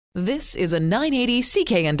This is a 980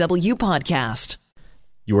 CKNW podcast.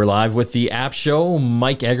 You are live with the App Show.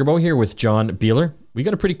 Mike Agerbo here with John Beeler. We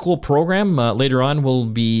got a pretty cool program. Later on, we'll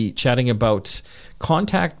be chatting about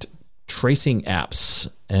contact tracing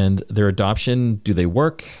apps and their adoption. Do they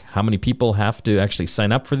work? How many people have to actually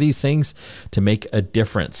sign up for these things to make a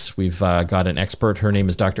difference? We've got an expert. Her name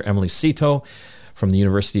is Dr. Emily Seto from the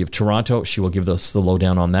University of Toronto. She will give us the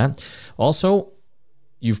lowdown on that. Also,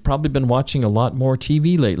 you've probably been watching a lot more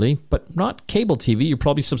TV lately, but not cable TV. You're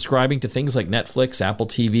probably subscribing to things like Netflix, Apple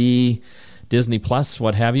TV, Disney Plus,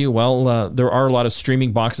 what have you. Well, there are a lot of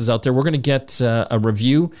streaming boxes out there. We're going to get a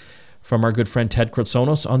review from our good friend Ted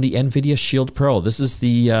Krotsonos on the NVIDIA Shield Pro. This is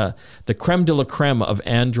the creme de la creme of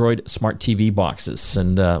Android smart TV boxes,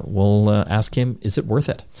 and we'll ask him, is it worth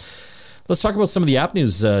it? Let's talk about some of the app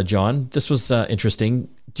news, John. This was interesting.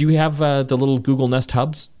 Do you have the little Google Nest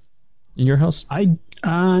hubs in your house?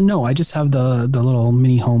 No, I just have the little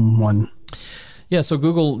mini home one. Yeah, so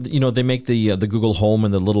Google, they make the Google Home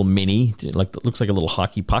and the little mini, looks like a little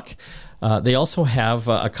hockey puck. They also have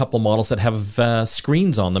a couple models that have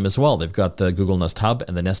screens on them as well. They've got the Google Nest Hub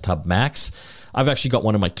and the Nest Hub Max. I've actually got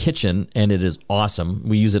one in my kitchen, and it is awesome.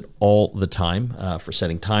 We use it all the time for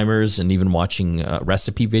setting timers and even watching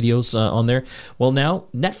recipe videos on there. Well, now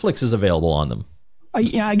Netflix is available on them.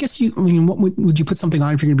 Yeah, I guess what would you put something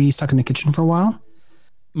on if you're going to be stuck in the kitchen for a while?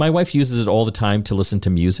 My wife uses it all the time to listen to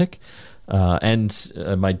music, and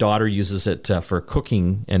my daughter uses it for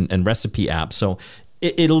cooking and recipe apps. So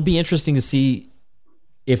it'll be interesting to see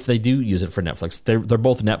if they do use it for Netflix. They're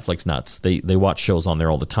both Netflix nuts. They watch shows on there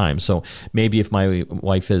all the time. So maybe if my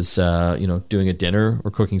wife is doing a dinner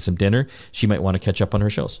or cooking some dinner, she might want to catch up on her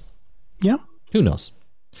shows. Yeah. Who knows?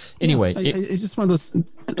 Anyway, yeah, it's just one of those,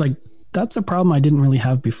 that's a problem I didn't really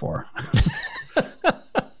have before.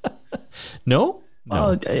 No?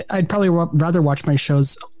 Well, I'd probably rather watch my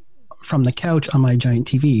shows from the couch on my giant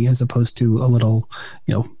TV as opposed to a little,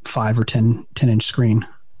 5 or 10 inch screen.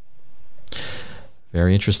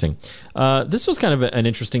 Very interesting. This was kind of an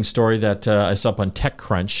interesting story that I saw up on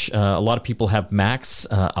TechCrunch. A lot of people have Macs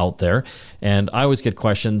out there, and I always get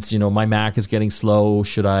questions, my Mac is getting slow.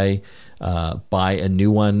 Should I buy a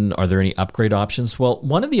new one? Are there any upgrade options? Well,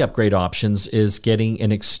 one of the upgrade options is getting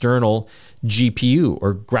an external GPU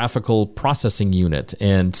or graphical processing unit.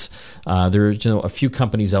 And there are a few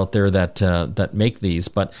companies out there that make these,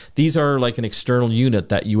 but these are like an external unit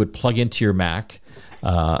that you would plug into your Mac,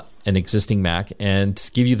 an existing Mac,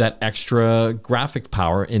 and give you that extra graphic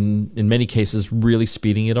power, in many cases really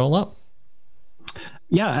speeding it all up.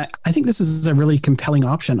 Yeah, I think this is a really compelling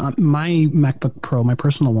option. My MacBook Pro, my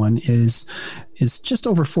personal one, is just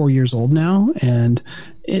over 4 years old now, and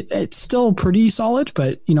it's still pretty solid.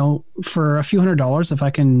 But for a few $100s, if I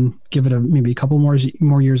can give it maybe a couple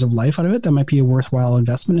more years of life out of it, that might be a worthwhile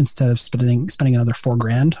investment instead of spending another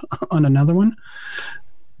 $4,000 on another one.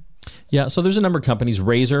 Yeah, so there's a number of companies.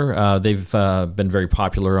 Razer, they've been very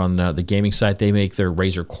popular on the gaming side. They make their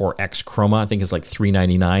Razer Core X Chroma. I think it's like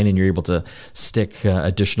 $399, and you're able to stick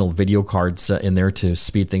additional video cards in there to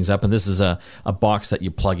speed things up. And this is a box that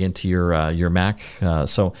you plug into your Mac.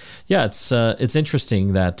 So yeah, it's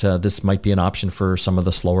interesting that this might be an option for some of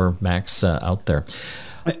the slower Macs out there.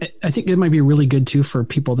 I think it might be really good too for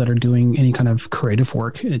people that are doing any kind of creative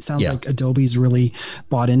work. It sounds like Adobe's really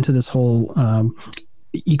bought into this whole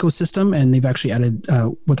ecosystem, and they've actually added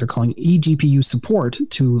what they're calling eGPU support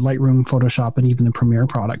to Lightroom, Photoshop, and even the Premiere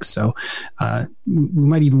products. So we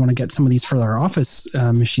might even want to get some of these for our office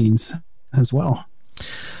machines as well.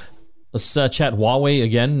 Let's chat Huawei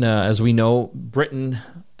again. As we know, Britain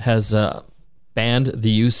has banned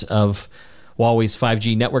the use of Huawei's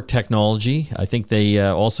 5G network technology. I think they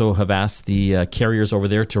also have asked the carriers over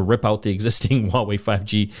there to rip out the existing Huawei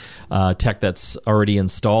 5G tech that's already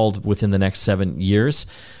installed within the next 7 years.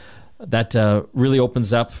 That really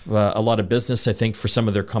opens up a lot of business, I think, for some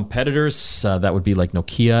of their competitors. That would be like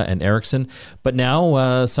Nokia and Ericsson. But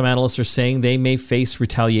now some analysts are saying they may face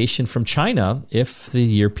retaliation from China if the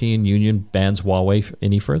European Union bans Huawei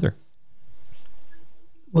any further.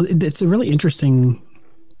 Well, it's a really interesting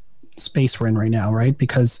space we're in right now, right?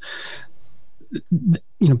 Because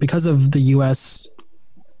because of the U.S.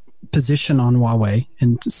 position on Huawei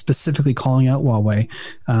and specifically calling out Huawei,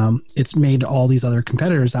 it's made all these other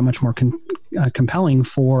competitors that much more compelling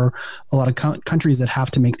for a lot of countries that have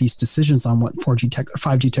to make these decisions on what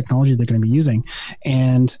 5G technology they're going to be using.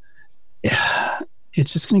 And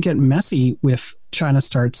it's just going to get messy if China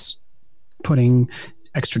starts putting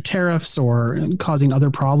extra tariffs or causing other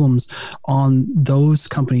problems on those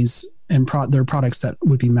companies and their products that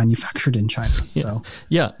would be manufactured in China. So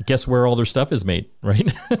yeah. Guess where all their stuff is made,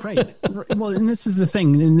 right? Right. Well, and this is the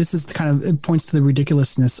thing, and this is it points to the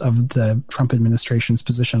ridiculousness of the Trump administration's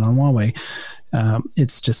position on Huawei.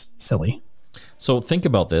 It's just silly. So think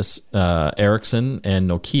about this. Ericsson and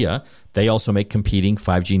Nokia, they also make competing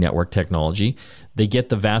 5G network technology. They get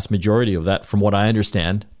the vast majority of that, from what I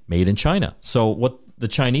understand, made in China. So what the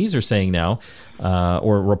Chinese are saying now,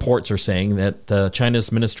 or reports are saying, that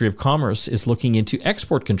China's Ministry of Commerce is looking into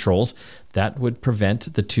export controls that would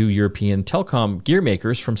prevent the two European telecom gear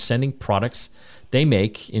makers from sending products they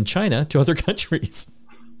make in China to other countries.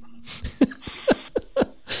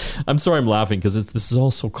 I'm sorry I'm laughing because this is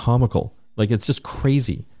all so comical. Like, it's just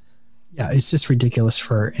crazy. Yeah, it's just ridiculous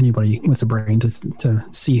for anybody with a brain to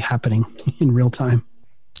see happening in real time.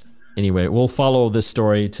 Anyway, we'll follow this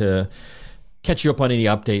story to catch you up on any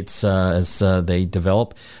updates as they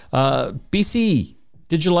develop. BC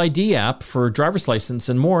Digital ID app for driver's license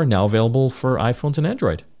and more, now available for iPhones and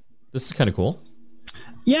Android. This is kind of cool.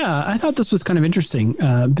 Yeah, I thought this was kind of interesting.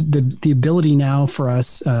 The ability now for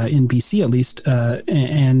us in BC, at least,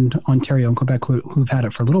 and Ontario and Quebec, who've had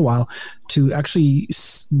it for a little while, to actually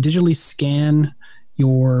digitally scan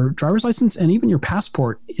your driver's license and even your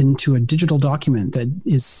passport into a digital document that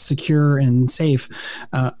is secure and safe.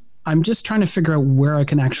 I'm just trying to figure out where I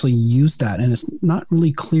can actually use that. And it's not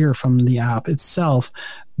really clear from the app itself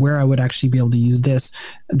where I would actually be able to use this.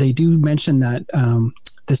 They do mention that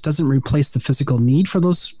this doesn't replace the physical need for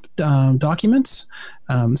those documents.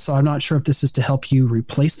 So I'm not sure if this is to help you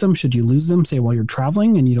replace them should you lose them, say, while you're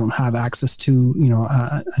traveling and you don't have access to,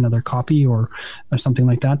 another copy or something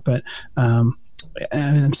like that. But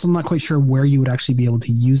I'm still not quite sure where you would actually be able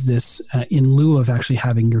to use this in lieu of actually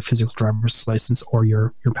having your physical driver's license or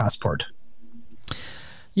your passport.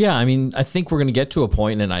 Yeah, I mean, I think we're going to get to a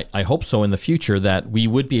point, and I hope so in the future, that we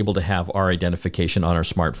would be able to have our identification on our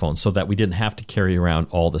smartphones so that we didn't have to carry around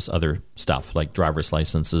all this other stuff like driver's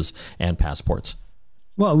licenses and passports.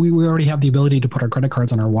 Well, we already have the ability to put our credit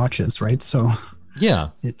cards on our watches, right? So yeah,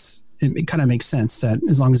 it kind of makes sense that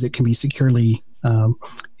as long as it can be securely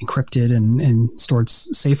encrypted and stored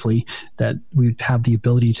safely, that we'd have the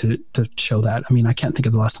ability to show that. I mean, I can't think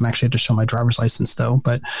of the last time I actually had to show my driver's license, though,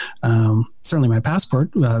 but certainly my passport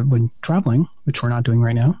when traveling, which we're not doing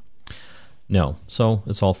right now. No, so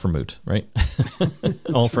it's all for moot, right?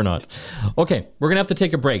 All for naught. Okay, we're going to have to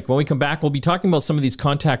take a break. When we come back, we'll be talking about some of these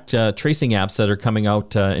contact tracing apps that are coming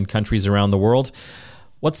out in countries around the world.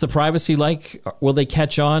 What's the privacy like? Will they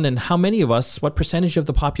catch on? And how many of us, what percentage of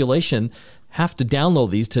the population have to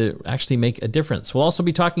download these to actually make a difference? We'll also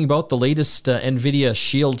be talking about the latest NVIDIA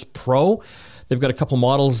Shield Pro. They've got a couple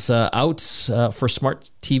models out for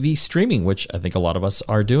smart TV streaming, which I think a lot of us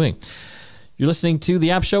are doing. You're listening to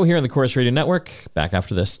The App Show here on the Chorus Radio Network. Back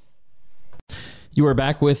after this. You are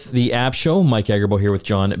back with The App Show. Mike Agerbo here with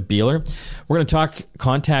John Beeler. We're going to talk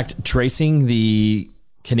contact tracing. The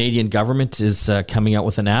Canadian government is coming out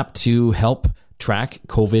with an app to help track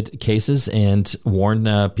COVID cases and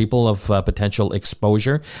warn people of potential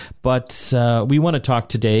exposure. But we want to talk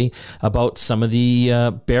today about some of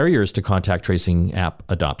the barriers to contact tracing app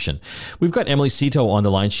adoption. We've got Emily Seto on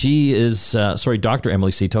the line. She is, Dr.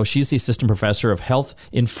 Emily Seto. She's the Assistant Professor of Health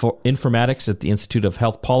Informatics at the Institute of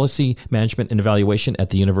Health Policy, Management and Evaluation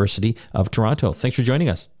at the University of Toronto. Thanks for joining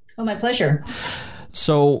us. Oh, my pleasure.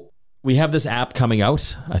 So we have this app coming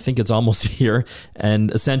out. I think it's almost here. And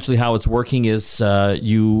essentially how it's working is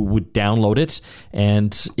you would download it.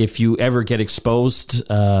 And if you ever get exposed,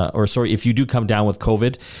 if you do come down with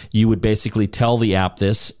COVID, you would basically tell the app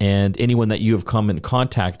this, and anyone that you have come in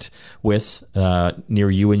contact with near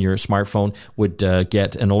you in your smartphone would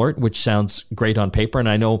get an alert, which sounds great on paper. And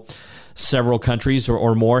I know several countries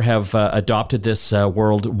or more have adopted this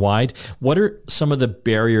worldwide. What are some of the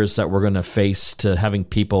barriers that we're going to face to having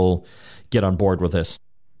people get on board with this?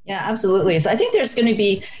 Yeah, absolutely. So I think there's going to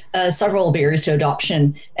be several barriers to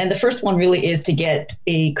adoption. And the first one really is to get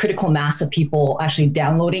a critical mass of people actually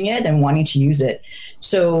downloading it and wanting to use it.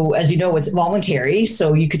 So as you know, it's voluntary,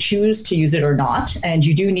 so you could choose to use it or not. And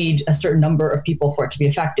you do need a certain number of people for it to be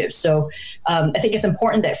effective. So I think it's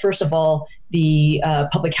important that, first of all, the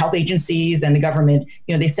public health agencies and the government,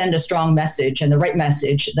 they send a strong message and the right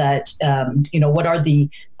message that, what are the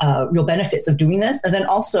real benefits of doing this? And then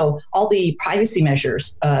also all the privacy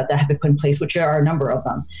measures that have been put in place, which are a number of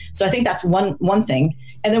them. So I think that's one thing.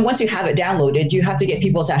 And then once you have it downloaded, you have to get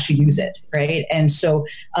people to actually use it, right? And so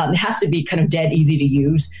it has to be kind of dead easy to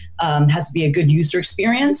use, has to be a good user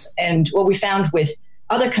experience. And what we found with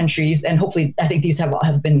other countries, and hopefully I think these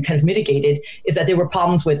have been kind of mitigated, is that there were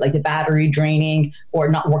problems with like the battery draining or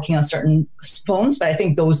not working on certain phones. But I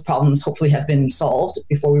think those problems hopefully have been solved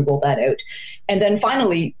before we roll that out. And then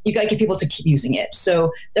finally, you got to get people to keep using it.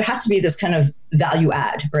 So there has to be this kind of value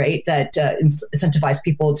add, right, that incentivize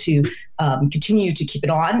people to continue to keep it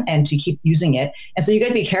on and to keep using it. And so you got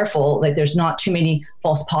to be careful that there's not too many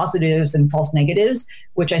false positives and false negatives,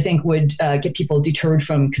 which I think would get people deterred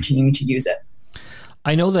from continuing to use it.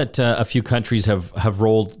 I know that a few countries have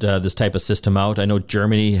rolled this type of system out. I know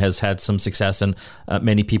Germany has had some success and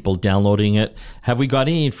many people downloading it. Have we got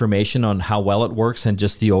any information on how well it works and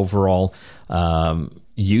just the overall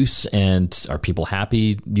use, and are people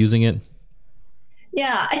happy using it?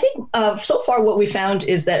 Yeah, I think so far what we found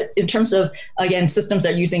is that in terms of, again, systems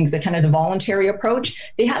that are using the kind of the voluntary approach,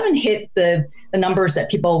 they haven't hit the numbers that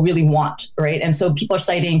people really want, right? And so people are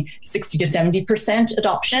citing 60 to 70%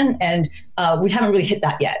 adoption, and we haven't really hit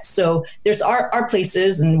that yet. So there's our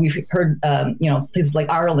places, and we've heard, places like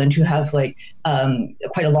Ireland who have like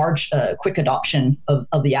quite a large, quick adoption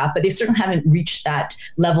of the app, but they certainly haven't reached that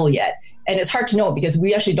level yet. And it's hard to know because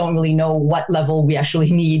we actually don't really know what level we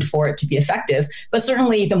actually need for it to be effective. But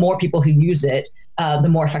certainly the more people who use it, the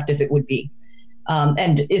more effective it would be.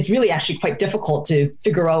 And it's really actually quite difficult to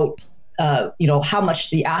figure out, how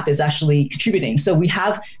much the app is actually contributing. So we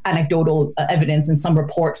have anecdotal evidence in some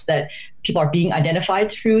reports that people are being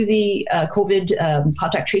identified through the COVID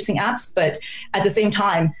contact tracing apps. But at the same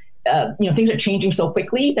time, things are changing so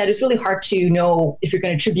quickly that it's really hard to know if you're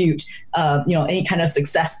going to attribute, any kind of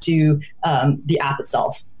success to the app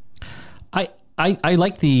itself. I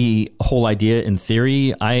like the whole idea in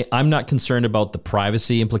theory. I'm not concerned about the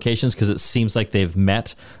privacy implications because it seems like they've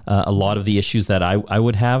met a lot of the issues that I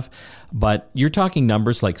would have. But you're talking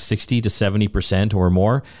numbers like 60 to 70% or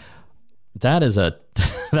more. That is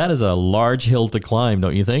a large hill to climb,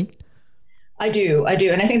 don't you think? I do.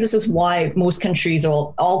 And I think this is why most countries,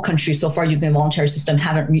 or all countries so far using the voluntary system,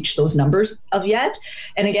 haven't reached those numbers of yet.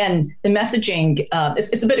 And again, the messaging,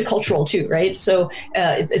 it's a bit of cultural too, right? So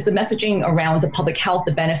it's the messaging around the public health,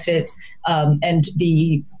 the benefits, and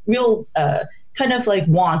the real kind of like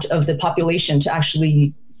want of the population to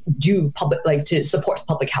actually do to support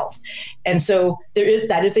public health. And so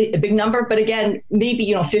that is a big number, but again, maybe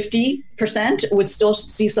 50% would still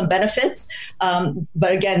see some benefits.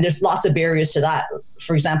 But again, there's lots of barriers to that.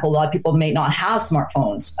 For example, a lot of people may not have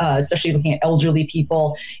smartphones, especially looking at elderly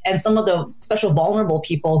people, and some of the special vulnerable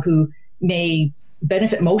people who may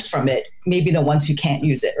benefit most from it may be the ones who can't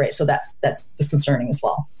use it, right? So that's disconcerting as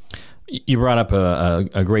well. You brought up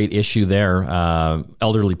a great issue there.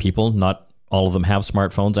 Elderly people, not all of them have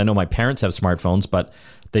smartphones. I know my parents have smartphones, but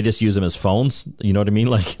they just use them as phones. You know what I mean?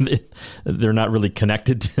 Like they're not really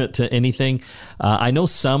connected to anything. I know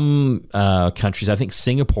some countries, I think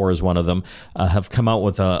Singapore is one of them, have come out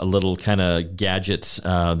with a little kind of gadget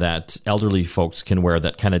that elderly folks can wear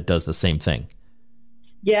that kind of does the same thing.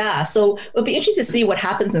 Yeah, so it'll be interesting to see what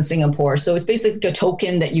happens in Singapore. So it's basically a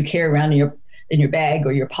token that you carry around in your bag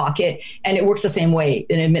or your pocket, and it works the same way.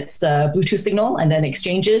 It emits a Bluetooth signal and then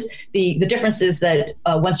exchanges. The difference is that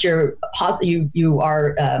once you're you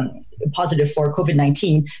are positive for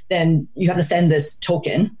COVID-19, then you have to send this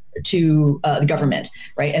token to the government,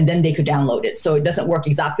 right? And then they could download it. So it doesn't work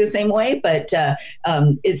exactly the same way, but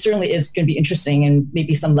it certainly is going to be interesting, and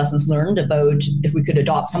maybe some lessons learned about if we could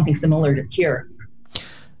adopt something similar to here.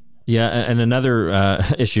 Yeah, and another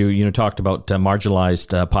issue, talked about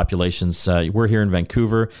marginalized populations. We're here in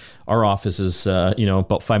Vancouver. Our office is,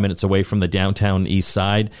 about 5 minutes away from the downtown east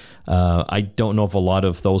side. I don't know if a lot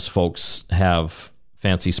of those folks have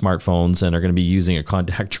fancy smartphones and are going to be using a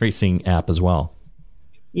contact tracing app as well.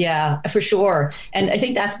 Yeah, for sure. And I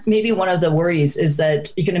think that's maybe one of the worries, is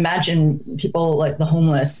that you can imagine people like the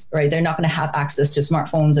homeless, right? They're not going to have access to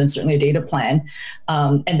smartphones and certainly a data plan.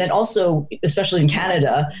 And then also, especially in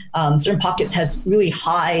Canada, certain pockets has really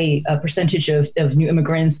high percentage of new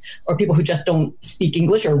immigrants or people who just don't speak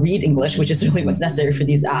English or read English, which is really what's necessary for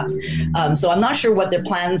these apps. So I'm not sure what their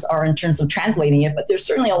plans are in terms of translating it, but there's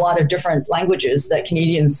certainly a lot of different languages that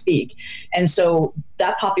Canadians speak. And so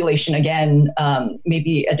that population, again,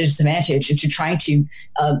 maybe a disadvantage to trying to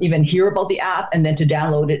even hear about the app and then to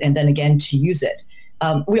download it and then again to use it.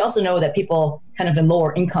 We also know that people kind of in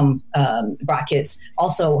lower income brackets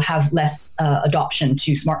also have less adoption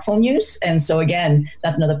to smartphone use. And so again,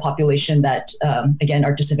 that's another population that, again,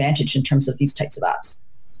 are disadvantaged in terms of these types of apps.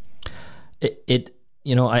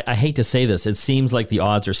 I hate to say this, it seems like the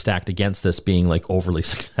odds are stacked against this being like overly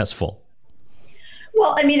successful.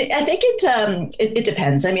 Well, I mean, I think it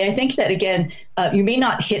depends. I mean, I think that again, you may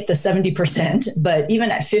not hit the 70%, but even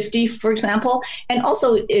at 50, for example, and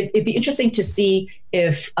also it'd be interesting to see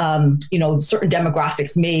if certain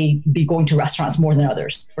demographics may be going to restaurants more than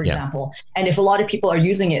others, for example, and if a lot of people are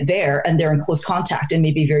using it there and they're in close contact, and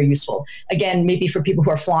may be very useful. Again, maybe for people who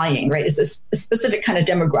are flying, right? It's a specific kind of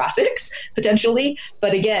demographics potentially,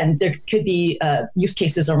 but again, there could be use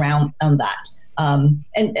cases around that.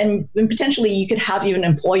 And potentially you could have even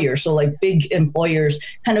employers, so like big employers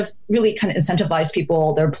kind of incentivize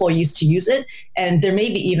people, their employees to use it. And there may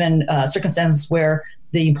be even circumstances where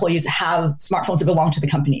the employees have smartphones that belong to the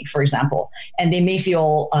company, for example, and they may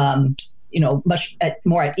feel much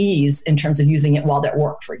more at ease in terms of using it while they're at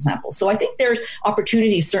work, for example. So I think there's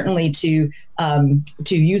opportunities certainly to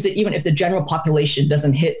use it, even if the general population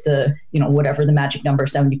doesn't hit the whatever the magic number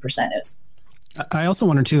 70% is. I also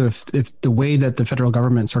wonder too if the way that the federal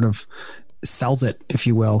government sort of sells it, if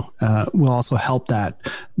you will also help that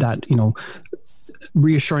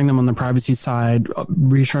reassuring them on the privacy side,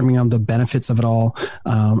 reassuring them on the benefits of it all.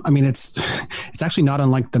 I mean, it's actually not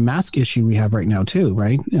unlike the mask issue we have right now too,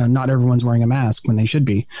 right? Not everyone's wearing a mask when they should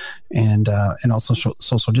be, and also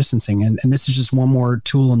social distancing. And this is just one more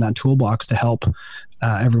tool in that toolbox to help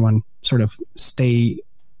everyone sort of stay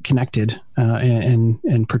connected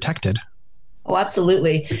and protected. Oh,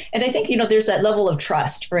 absolutely. And I think, there's that level of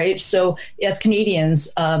trust, right? So as Canadians,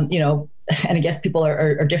 and I guess people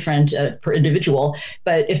are different per individual,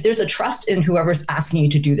 but if there's a trust in whoever's asking you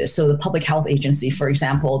to do this, so the public health agency, for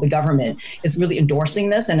example, the government is really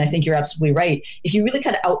endorsing this. And I think you're absolutely right. If you really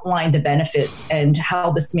kind of outline the benefits and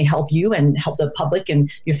how this may help you and help the public and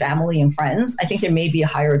your family and friends, I think there may be a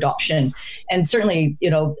higher adoption. And certainly,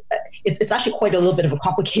 it's actually quite a little bit of a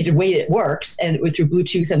complicated way it works, and through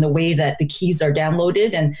Bluetooth and the way that the keys are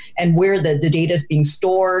downloaded and where the data is being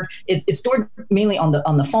stored. It's stored mainly on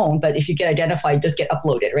the phone, but if you get identified, it does get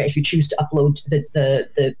uploaded, right? If you choose to upload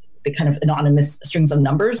the kind of anonymous strings of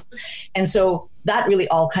numbers. And so that really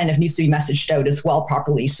all kind of needs to be messaged out as well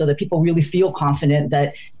properly, so that people really feel confident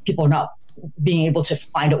that people are not being able to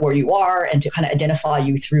find out where you are and to kind of identify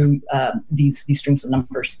you through these strings of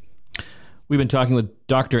numbers. We've been talking with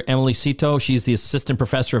Dr. Emily Seto. She's the Assistant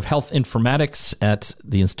Professor of Health Informatics at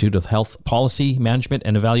the Institute of Health Policy, Management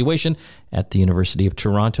and Evaluation at the University of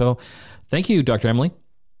Toronto. Thank you, Dr. Emily.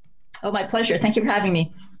 Oh, my pleasure. Thank you for having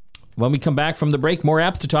me. When we come back from the break, more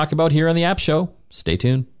apps to talk about here on the App Show. Stay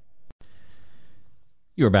tuned.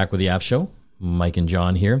 You are back with the App Show. Mike and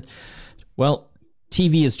John here. Well,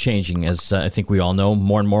 TV is changing, as I think we all know.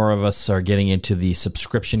 More and more of us are getting into the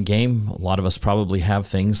subscription game. A lot of us probably have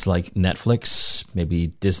things like Netflix, maybe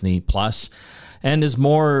Disney Plus. And as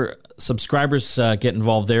more subscribers get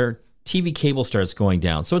involved there, TV cable starts going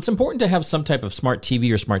down. So it's important to have some type of smart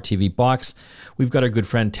TV or smart TV box. We've got our good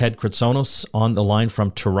friend Ted Kritsonos on the line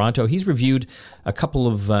from Toronto. He's reviewed a couple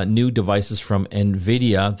of new devices from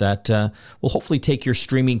NVIDIA that will hopefully take your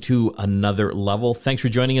streaming to another level. Thanks for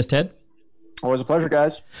joining us, Ted. Always a pleasure,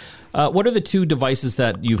 guys. What are the two devices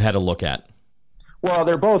that you've had a look at? Well,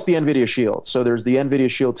 they're both the NVIDIA Shield. So there's the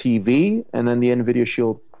NVIDIA Shield TV and then the NVIDIA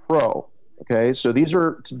Shield Pro. Okay, so these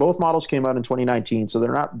are both models came out in 2019, so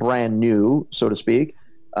they're not brand new, so to speak.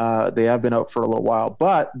 They have been out for a little while,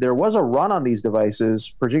 but there was a run on these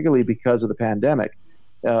devices, particularly because of the pandemic.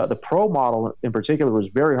 The Pro model in particular was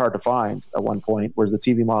very hard to find at one point, whereas the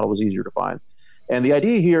TV model was easier to find. And the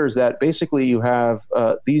idea here is that basically you have,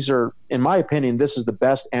 these are, in my opinion, this is the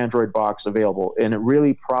best Android box available. And it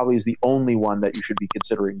really probably is the only one that you should be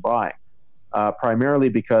considering buying, primarily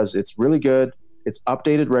because it's really good, it's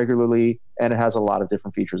updated regularly, and it has a lot of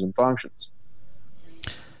different features and functions.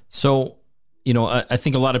 So, I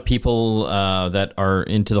think a lot of people that are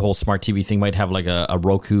into the whole smart TV thing might have like a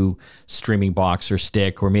Roku streaming box or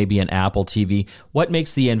stick, or maybe an Apple TV. What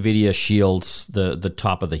makes the NVIDIA Shields the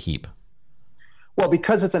top of the heap? Well,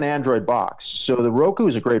 because it's an Android box. So the Roku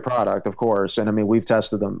is a great product, of course, and I mean, we've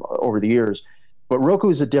tested them over the years. But Roku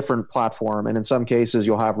is a different platform, and in some cases,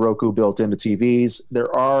 you'll have Roku built into TVs.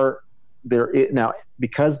 Now,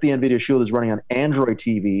 because the NVIDIA Shield is running on Android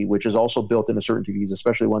TV, which is also built into certain TVs,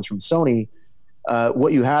 especially ones from Sony,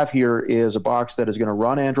 what you have here is a box that is going to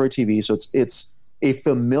run Android TV. So it's a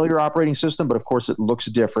familiar operating system, but of course it looks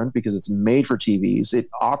different because it's made for TVs. It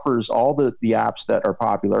offers all the apps that are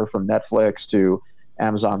popular, from Netflix to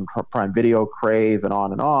Amazon Prime Video, Crave, and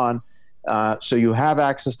on and on. So you have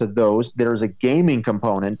access to those. There's a gaming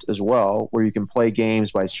component as well, where you can play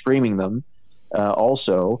games by streaming them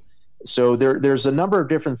also. So there's a number of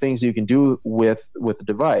different things you can do with the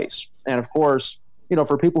device. And of course,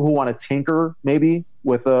 for people who want to tinker maybe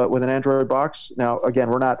with an Android box. Now, again,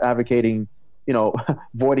 we're not advocating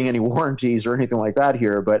voiding any warranties or anything like that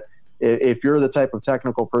here. But if you're the type of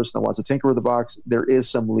technical person that wants to tinker with the box, there is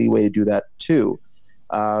some leeway to do that too.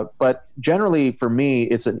 But generally, for me,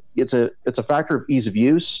 it's a factor of ease of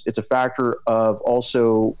use. It's a factor of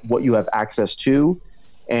also what you have access to,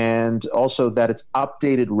 and also that it's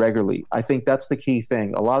updated regularly. I think that's the key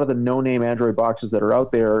thing. A lot of the no-name Android boxes that are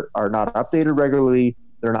out there are not updated regularly.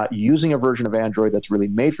 They're not using a version of Android that's really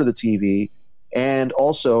made for the TV. And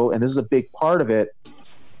also, and this is a big part of it,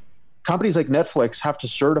 companies like Netflix have to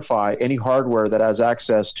certify any hardware that has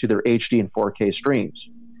access to their HD and 4K streams.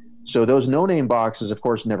 So those no-name boxes, of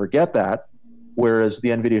course, never get that, whereas the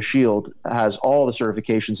NVIDIA Shield has all the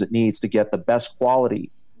certifications it needs to get the best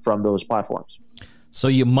quality from those platforms. So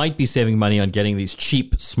you might be saving money on getting these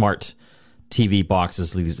cheap smart TV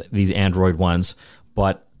boxes, these Android ones,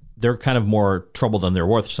 but they're kind of more trouble than they're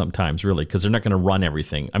worth sometimes, really, because they're not going to run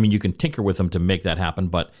everything. I mean, you can tinker with them to make that happen,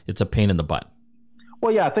 but it's a pain in the butt.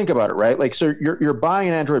 Well, yeah, think about it, right? Like, so you're buying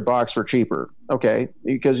an Android box for cheaper, okay,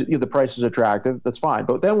 because the price is attractive. That's fine.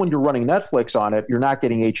 But then when you're running Netflix on it, you're not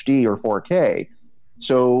getting HD or 4K.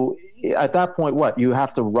 So at that point, what? You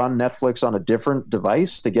have to run Netflix on a different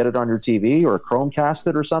device to get it on your TV or Chromecast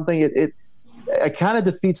it or something? It kind of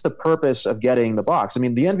defeats the purpose of getting the box. I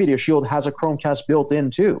mean, the NVIDIA Shield has a Chromecast built in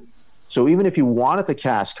too. So even if you wanted to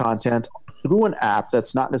cast content through an app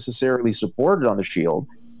that's not necessarily supported on the Shield,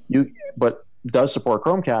 but does support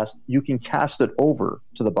Chromecast, you can cast it over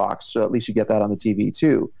to the box. So at least you get that on the TV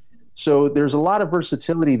too. So there's a lot of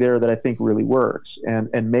versatility there that I think really works and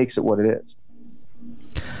makes it what it is.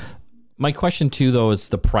 My question too, though, is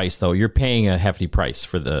the price. Though you're paying a hefty price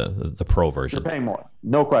for the Pro version. You're paying more,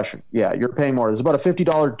 no question. Yeah, you're paying more. There's about a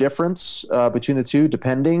 $50 difference between the two,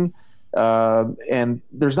 depending. And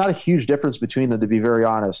there's not a huge difference between them, to be very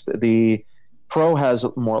honest. The Pro has a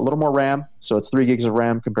little more RAM, so it's 3 gigs of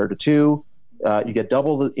RAM compared to 2. You get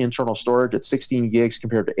double the internal storage at 16 gigs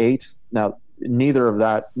compared to 8. Now, neither of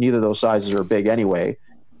those sizes are big anyway.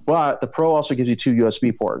 But the Pro also gives you 2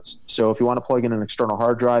 USB ports. So if you want to plug in an external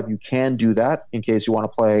hard drive, you can do that in case you want to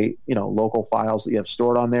play, local files that you have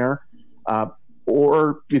stored on there.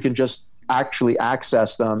 Or you can just actually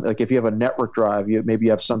access them. Like if you have a network drive, maybe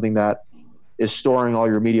you have something that is storing all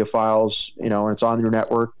your media files, and it's on your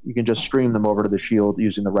network. You can just stream them over to the Shield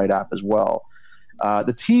using the right app as well.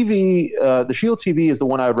 The TV, the Shield TV is the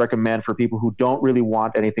one I would recommend for people who don't really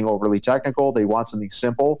want anything overly technical. They want something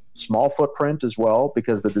simple, small footprint as well,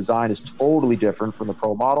 because the design is totally different from the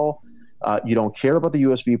Pro model. You don't care about the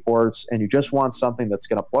USB ports, and you just want something that's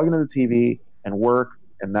going to plug into the TV and work,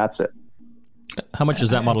 and that's it. How much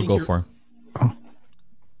does that model go for?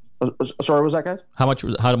 Sorry, what was that, guys? How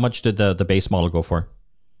much did the base model go for?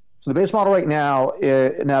 So the base model right now,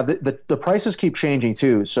 the prices keep changing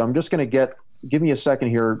too. So I'm just going to give me a second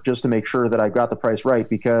here just to make sure that I got the price right,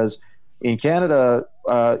 because in Canada,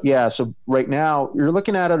 so right now you're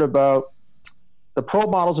looking at it about, the Pro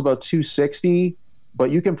model's about $260,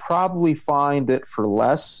 but you can probably find it for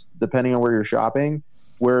less depending on where you're shopping.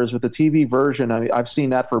 Whereas with the TV version, I've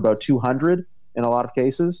seen that for about $200 in a lot of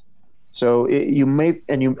cases. So you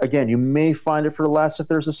may find it for less if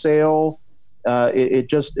there's a sale.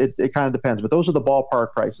 It kind of depends, but those are the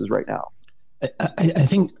ballpark prices right now. I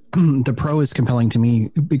think the Pro is compelling to me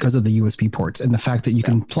because of the USB ports and the fact that you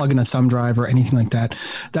can plug in a thumb drive or anything like that.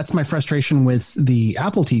 That's my frustration with the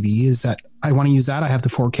Apple TV, is that I want to use that. I have the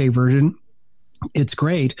 4K version. It's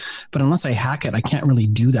great, but unless I hack it, I can't really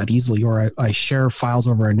do that easily, or I share files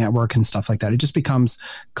over a network and stuff like that. It just becomes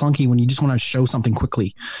clunky when you just want to show something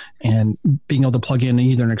quickly, and being able to plug in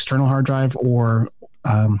either an external hard drive or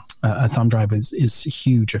a thumb drive is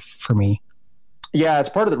huge for me. Yeah, it's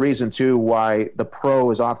part of the reason too why the Pro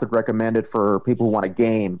is often recommended for people who want to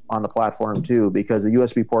game on the platform too, because the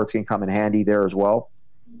USB ports can come in handy there as well.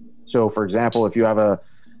 So, for example, if you have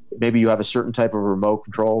maybe you have a certain type of remote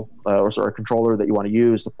control or a controller that you want to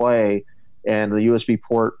use to play, and the USB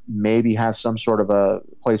port maybe has plays some sort of a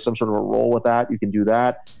role with that, you can do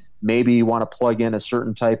that. Maybe you want to plug in a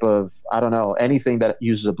certain type of, anything that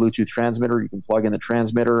uses a Bluetooth transmitter, you can plug in the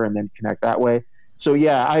transmitter and then connect that way. So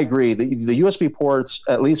yeah, I agree. The USB ports,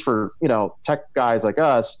 at least for, tech guys like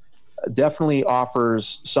us, definitely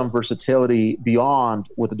offers some versatility beyond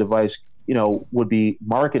what the device, would be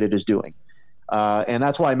marketed as doing. And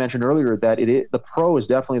that's why I mentioned earlier that the Pro is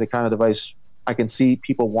definitely the kind of device I can see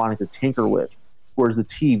people wanting to tinker with. Whereas the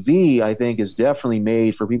TV, I think, is definitely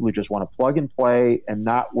made for people who just want to plug and play and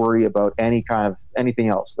not worry about anything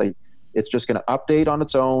else. It's just going to update on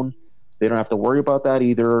its own. They don't have to worry about that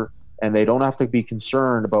either. And they don't have to be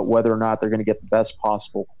concerned about whether or not they're going to get the best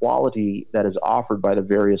possible quality that is offered by the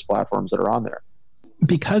various platforms that are on there.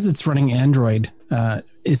 because it's running Android,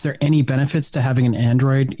 is there any benefits to having an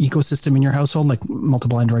Android ecosystem in your household, like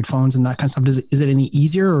multiple Android phones and that kind of stuff? Is it any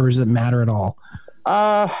easier, or does it matter at all?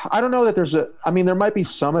 I don't know that there might be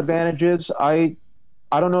some advantages. I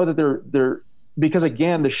don't know that they're because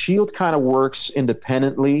again, the Shield kind of works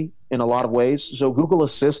independently in a lot of ways. So Google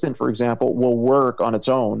Assistant, for example, will work on its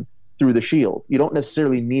own through the Shield. You don't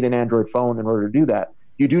necessarily need an Android phone in order to do that.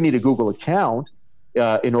 You do need a Google account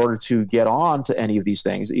in order to get on to any of these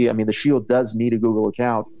things. I mean, the Shield does need a Google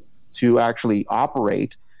account to actually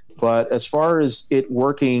operate. But as far as it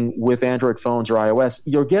working with Android phones or iOS,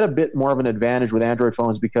 you'll get a bit more of an advantage with Android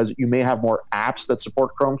phones because you may have more apps that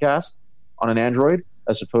support Chromecast on an Android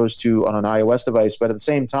as opposed to on an iOS device. But at the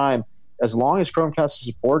same time, as long as Chromecast is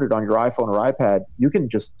supported on your iPhone or iPad, you can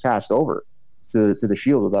just cast over to the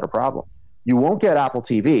Shield without a problem. You won't get Apple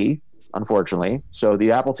TV, unfortunately. So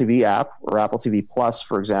the Apple TV app or Apple TV Plus,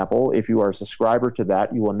 for example, if you are a subscriber to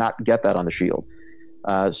that, you will not get that on the Shield.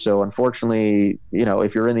 So unfortunately,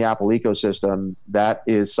 if you're in the Apple ecosystem, that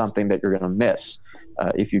is something that you're going to miss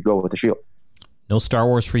if you go with the Shield. No Star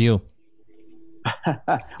Wars for you.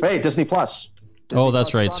 Hey, Disney Plus.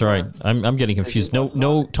 That's right. Sorry, I'm getting confused.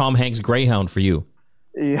 No Tom Hanks Greyhound for you.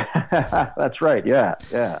 Yeah, that's right.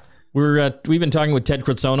 Yeah. We've been talking with Ted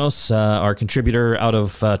Kritsonos, our contributor out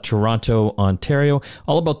of Toronto, Ontario,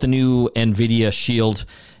 all about the new NVIDIA Shield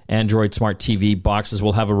Android Smart TV boxes.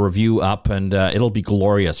 We'll have a review up, and it'll be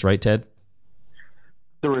glorious, right, Ted?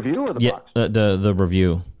 The review or the box? The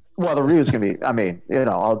review. Well, the review is going to be, I'm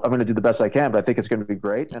going to do the best I can, but I think it's going to be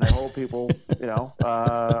great. And I hope people,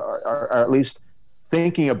 are at least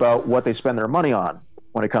thinking about what they spend their money on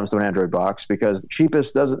when it comes to an Android box, because the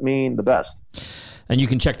cheapest doesn't mean the best. And you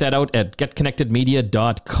can check that out at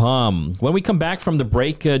getconnectedmedia.com. When we come back from the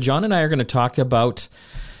break, John and I are going to talk about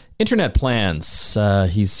internet plans.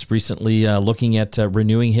 He's recently looking at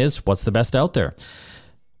renewing his. What's the best out there?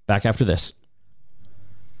 Back after this.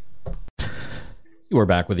 We're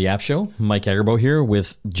back with the App Show. Mike Agerbo here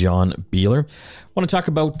with John Beeler. I want to talk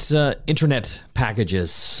about internet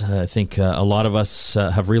packages. I think a lot of us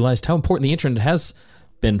have realized how important the internet has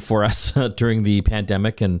been for us during the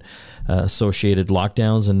pandemic and associated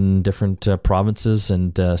lockdowns in different provinces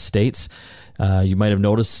and states. You might have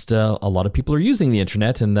noticed a lot of people are using the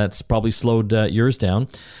internet, and that's probably slowed yours down.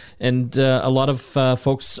 And a lot of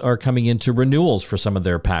folks are coming into renewals for some of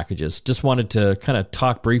their packages. Just wanted to kind of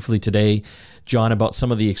talk briefly today, John, about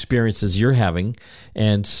some of the experiences you're having.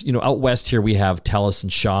 And, out west here we have TELUS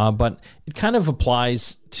and Shaw, but it kind of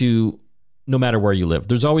applies to no matter where you live.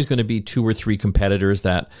 There's always going to be 2 or 3 competitors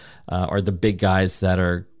that are the big guys that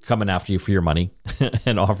are coming after you for your money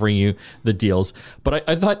and offering you the deals. But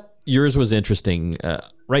I thought yours was interesting.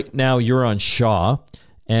 Right now you're on Shaw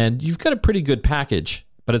and you've got a pretty good package,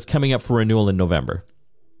 but it's coming up for renewal in November.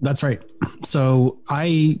 That's right. So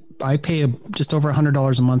I pay just over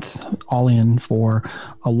 $100 a month all in for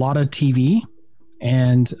a lot of TV,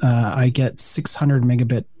 and I get 600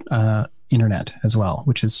 megabit internet as well,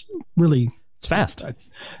 which is really it's fast.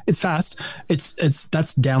 It's fast.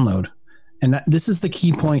 That's download. And this is the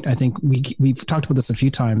key point. I think we've talked about this a few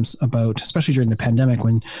times about, especially during the pandemic,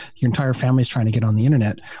 when your entire family is trying to get on the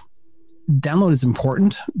internet. Download is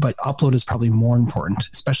important, but upload is probably more important,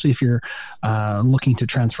 especially if you're looking to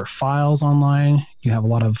transfer files online. You have a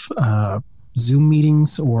lot of Zoom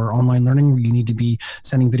meetings or online learning where you need to be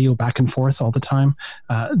sending video back and forth all the time.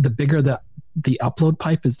 The bigger the upload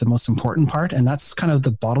pipe is the most important part. And that's kind of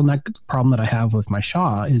the bottleneck problem that I have with my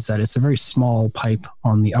Shaw, is that it's a very small pipe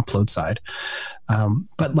on the upload side.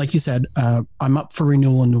 But like you said, I'm up for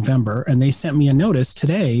renewal in November, and they sent me a notice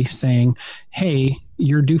today saying, hey,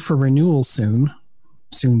 you're due for renewal soon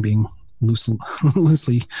being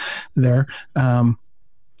loosely there.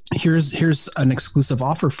 Here's an exclusive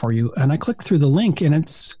offer for you. And I clicked through the link,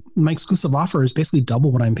 and my exclusive offer is basically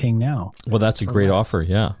double what I'm paying now. Well, that's a great offer.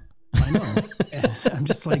 Yeah. I know. And I'm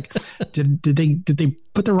just like, did they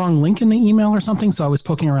put the wrong link in the email or something? So I was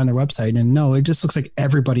poking around their website, and no, it just looks like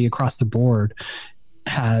everybody across the board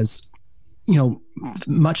has,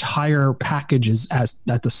 much higher packages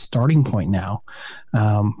at the starting point now,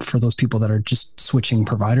 for those people that are just switching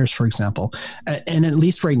providers, for example. And at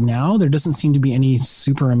least right now, there doesn't seem to be any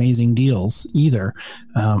super amazing deals either.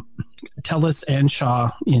 TELUS and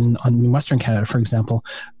Shaw on Western Canada, for example,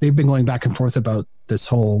 they've been going back and forth about this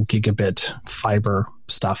whole gigabit fiber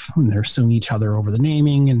stuff, and they're suing each other over the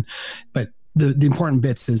naming. But the important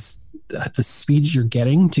bits is the speeds you're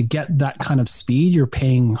getting. To get that kind of speed, you're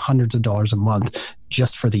paying hundreds of dollars a month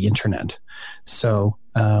just for the internet. So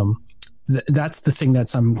that's the thing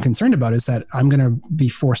I'm concerned about, is that I'm going to be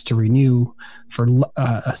forced to renew for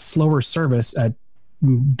a slower service at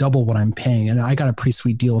double what I'm paying. And I got a pretty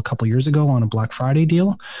sweet deal a couple years ago on a Black Friday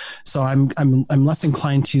deal. So I'm less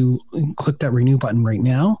inclined to click that renew button right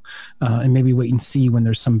now, and maybe wait and see when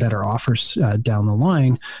there's some better offers down the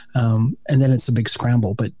line. And then it's a big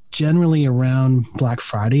scramble. But generally around Black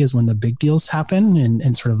Friday is when the big deals happen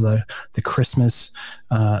and sort of the Christmas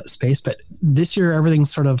space. But this year,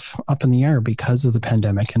 everything's sort of up in the air because of the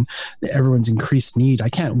pandemic and everyone's increased need. I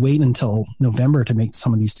can't wait until November to make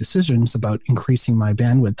some of these decisions about increasing my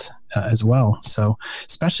bandwidth as well. So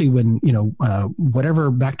especially when, whatever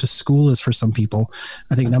back to school is for some people,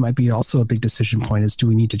 I think that might be also a big decision point is, do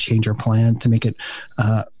we need to change our plan to make it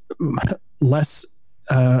less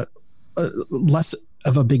of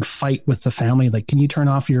a big fight with the family? Like, can you turn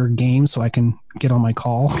off your game so I can get on my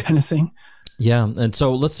call kind of thing? Yeah. And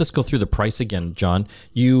so let's just go through the price again, John.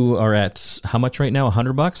 You are at how much right now?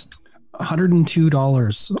 $100?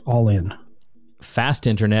 $102 all in. Fast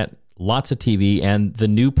internet, lots of TV, and the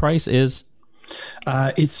new price is?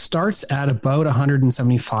 It starts at about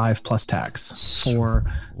 $175 plus tax for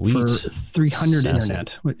 300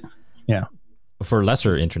 internet. Yeah. For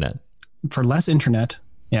lesser internet. For less internet.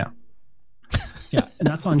 Yeah. Yeah. And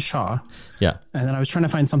that's on Shaw. Yeah. And then I was trying to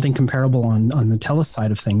find something comparable on the TELUS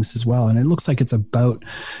side of things as well. And it looks like it's about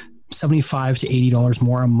 $75 to $80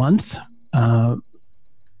 more a month.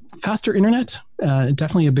 Faster internet,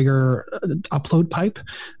 definitely a bigger upload pipe,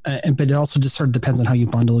 but it also just sort of depends on how you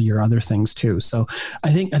bundle your other things too. So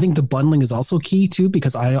I think the bundling is also key too,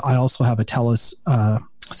 because I also have a TELUS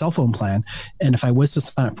cell phone plan, and if I was to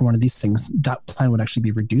sign up for one of these things, that plan would actually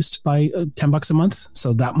be reduced by $10 a month.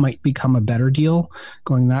 So that might become a better deal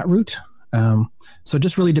going that route. So it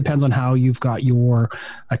just really depends on how you've got your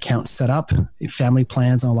account set up. Family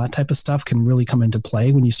plans and all that type of stuff can really come into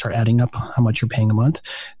play when you start adding up how much you're paying a month.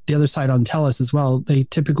 The other side on TELUS as well, they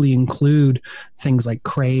typically include things like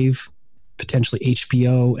Crave, potentially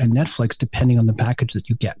HBO and Netflix, depending on the package that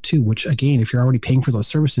you get too, which again, if you're already paying for those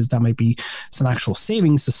services, that might be some actual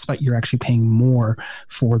savings despite you're actually paying more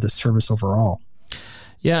for the service overall.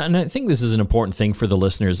 Yeah, and I think this is an important thing for the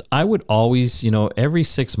listeners. I would always, every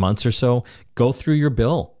 6 months or so, go through your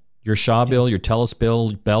bill, your Shaw bill, your TELUS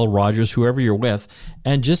bill, Bell, Rogers, whoever you're with,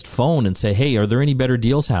 and just phone and say, hey, are there any better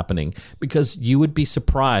deals happening? Because you would be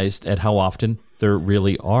surprised at how often there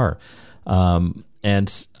really are.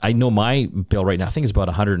 And I know my bill right now, I think it's about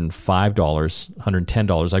 $105,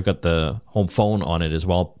 $110. I've got the home phone on it as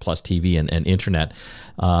well, plus TV and internet.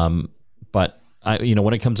 But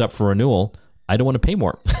when it comes up for renewal, I don't want to pay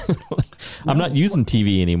more. I'm not using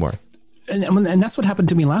TV anymore. And that's what happened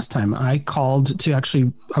to me last time. I called to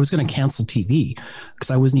I was going to cancel TV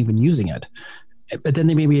because I wasn't even using it. But then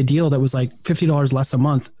they made me a deal that was like $50 less a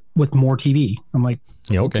month with more TV. I'm like,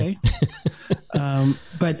 yeah, okay.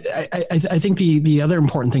 But I think the other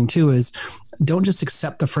important thing too is don't just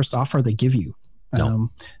accept the first offer they give you. No.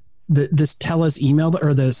 This TELUS email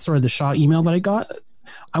or the Shaw email that I got,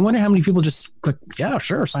 I wonder how many people just click, yeah,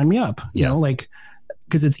 sure, sign me up. Yeah.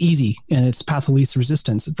 Because it's easy and it's path of least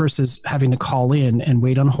resistance versus having to call in and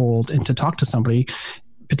wait on hold and to talk to somebody,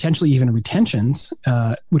 potentially even retentions,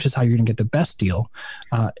 which is how you're going to get the best deal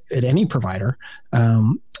at any provider.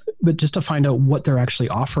 But just to find out what they're actually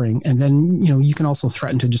offering. And then, you can also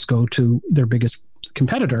threaten to just go to their biggest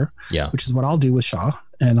competitor, which is what I'll do with Shaw,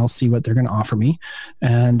 and I'll see what they're going to offer me.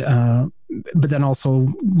 And, but then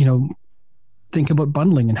also, think about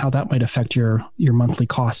bundling and how that might affect your monthly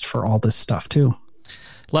cost for all this stuff too.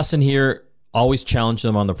 Lesson here, always challenge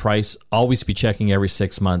them on the price. Always be checking every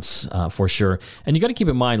 6 months for sure. And you got to keep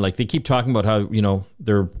in mind, like they keep talking about how,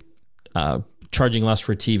 they're charging less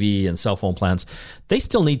for TV and cell phone plans. They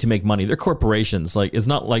still need to make money. They're corporations. Like, it's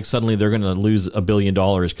not like suddenly they're going to lose $1 billion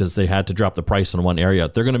because they had to drop the price in one area.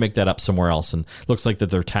 They're going to make that up somewhere else. And looks like that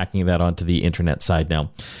they're tacking that onto the internet side now.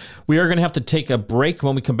 We are going to have to take a break.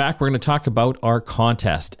 When we come back, we're going to talk about our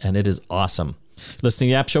contest, and it is awesome.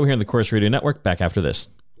 Listening to the App Show here on the Chorus Radio Network. Back after this.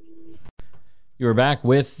 You're back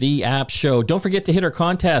with the App Show. Don't forget to hit our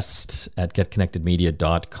contest at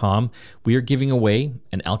getconnectedmedia.com. We are giving away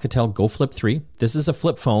an Alcatel Go Flip 3. This is a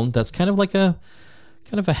flip phone that's kind of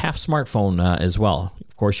a half smartphone as well.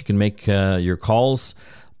 Of course, you can make your calls,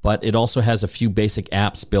 but it also has a few basic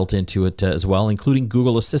apps built into it as well, including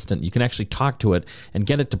Google Assistant. You can actually talk to it and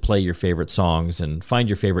get it to play your favorite songs and find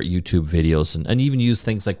your favorite YouTube videos and even use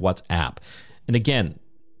things like WhatsApp. And again,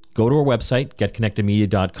 go to our website,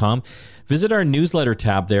 getconnectedmedia.com. Visit our newsletter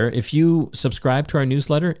tab there. If you subscribe to our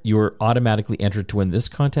newsletter, you are automatically entered to win this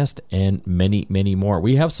contest and many, many more.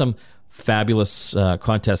 We have some fabulous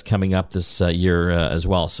contests coming up this year as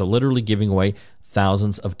well. So literally giving away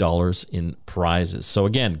thousands of dollars in prizes. So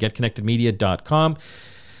again, getconnectedmedia.com.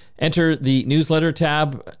 Enter the newsletter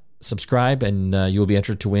tab, subscribe, and you will be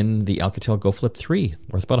entered to win the Alcatel Go Flip 3,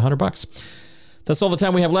 worth about $100. That's all the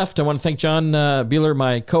time we have left. I want to thank John Beeler,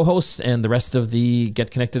 my co-host, and the rest of the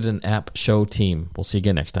Get Connected and App Show team. We'll see you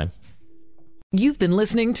again next time. You've been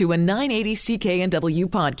listening to a 980 CKNW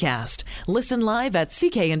podcast. Listen live at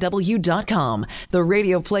cknw.com, the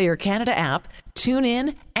Radio Player Canada app,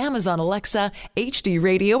 TuneIn, Amazon Alexa, HD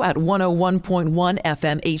Radio at 101.1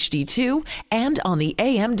 FM HD2, and on the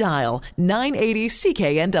AM dial, 980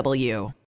 CKNW.